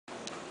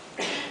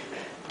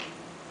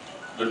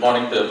Good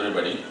morning to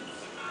everybody.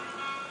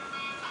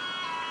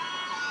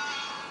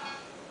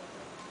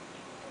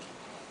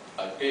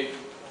 I take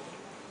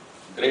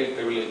great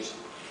privilege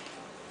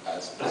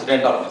as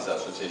President of this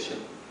association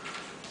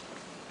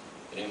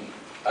in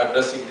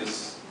addressing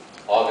this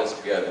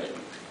August gathering.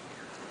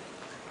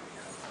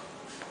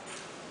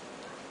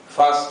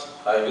 First,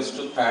 I wish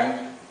to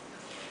thank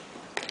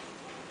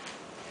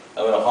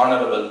our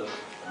honorable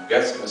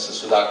guest, Mr.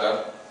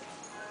 Sudhakar,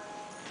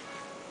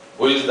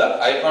 who is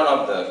the icon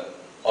of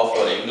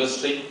our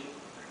industry,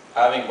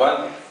 having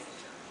won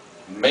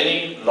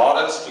many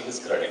laurels to his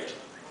credit.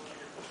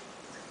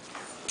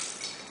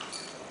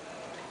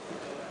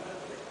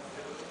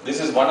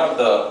 This is one of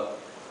the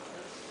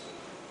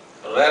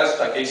rarest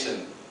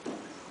occasions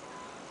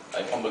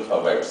I fumble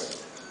for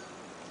words.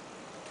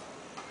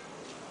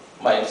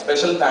 My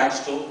special thanks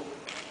to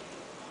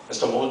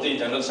Mr. Murthy,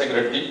 General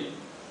Secretary,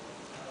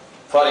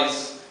 for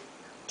his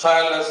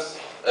tireless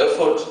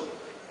effort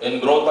in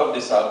growth of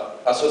this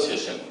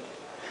association.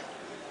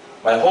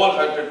 My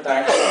wholehearted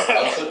thanks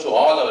also to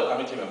all our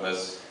committee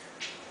members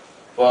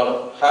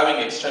for having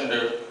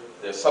extended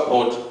their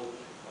support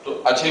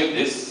to achieve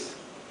this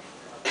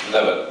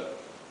level.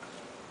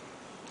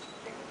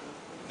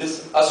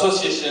 This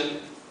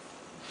association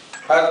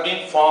has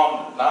been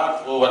formed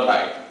not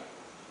overnight,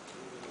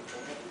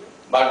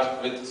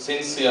 but with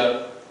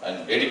sincere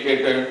and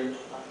dedicated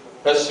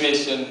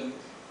persuasion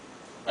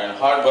and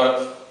hard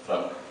work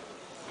from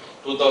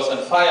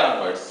 2005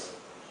 onwards,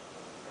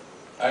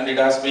 and it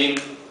has been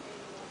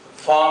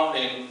formed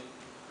in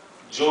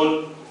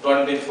June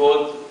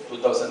 24th,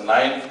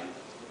 2009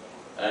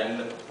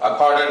 and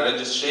accorded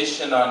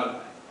registration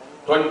on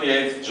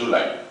 28th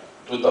July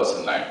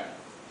 2009.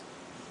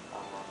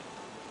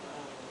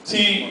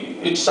 See,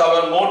 it's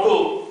our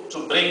motto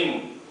to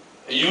bring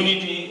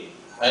unity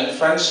and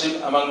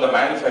friendship among the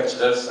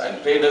manufacturers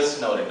and traders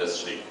in our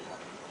industry.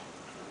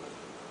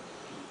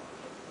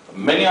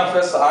 Many of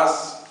us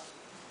ask,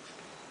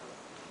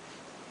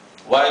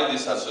 why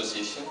this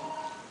association?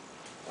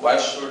 Why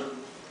should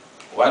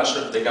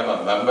one become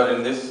a member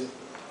in this,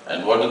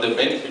 and what do they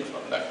benefit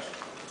from that?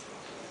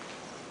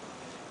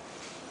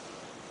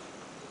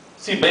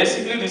 See,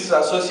 basically this is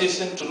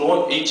association to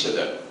know each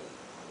other.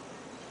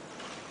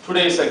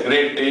 Today is a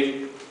great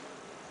day.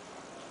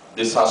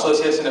 This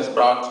association has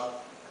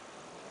brought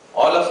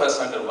all of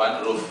us under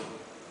one roof.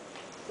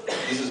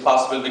 This is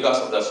possible because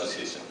of the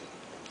association.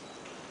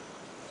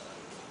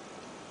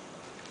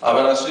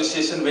 Our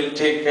association will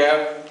take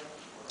care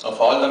of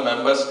all the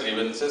members'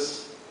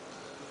 grievances.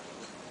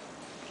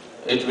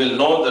 It will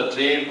know the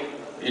trade,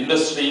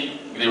 industry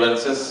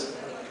grievances,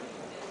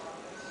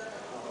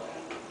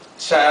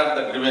 share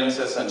the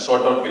grievances and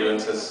sort out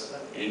grievances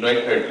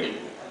unitedly.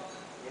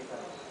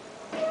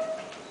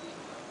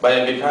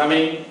 By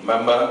becoming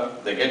member,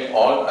 they get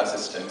all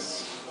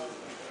assistance,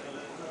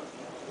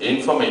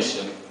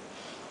 information,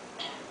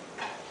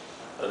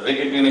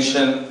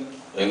 recognition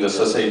in the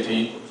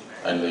society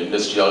and the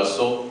industry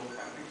also,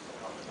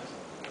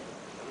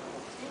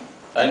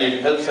 and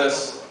it helps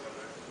us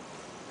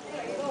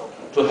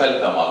to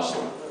help them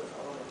also.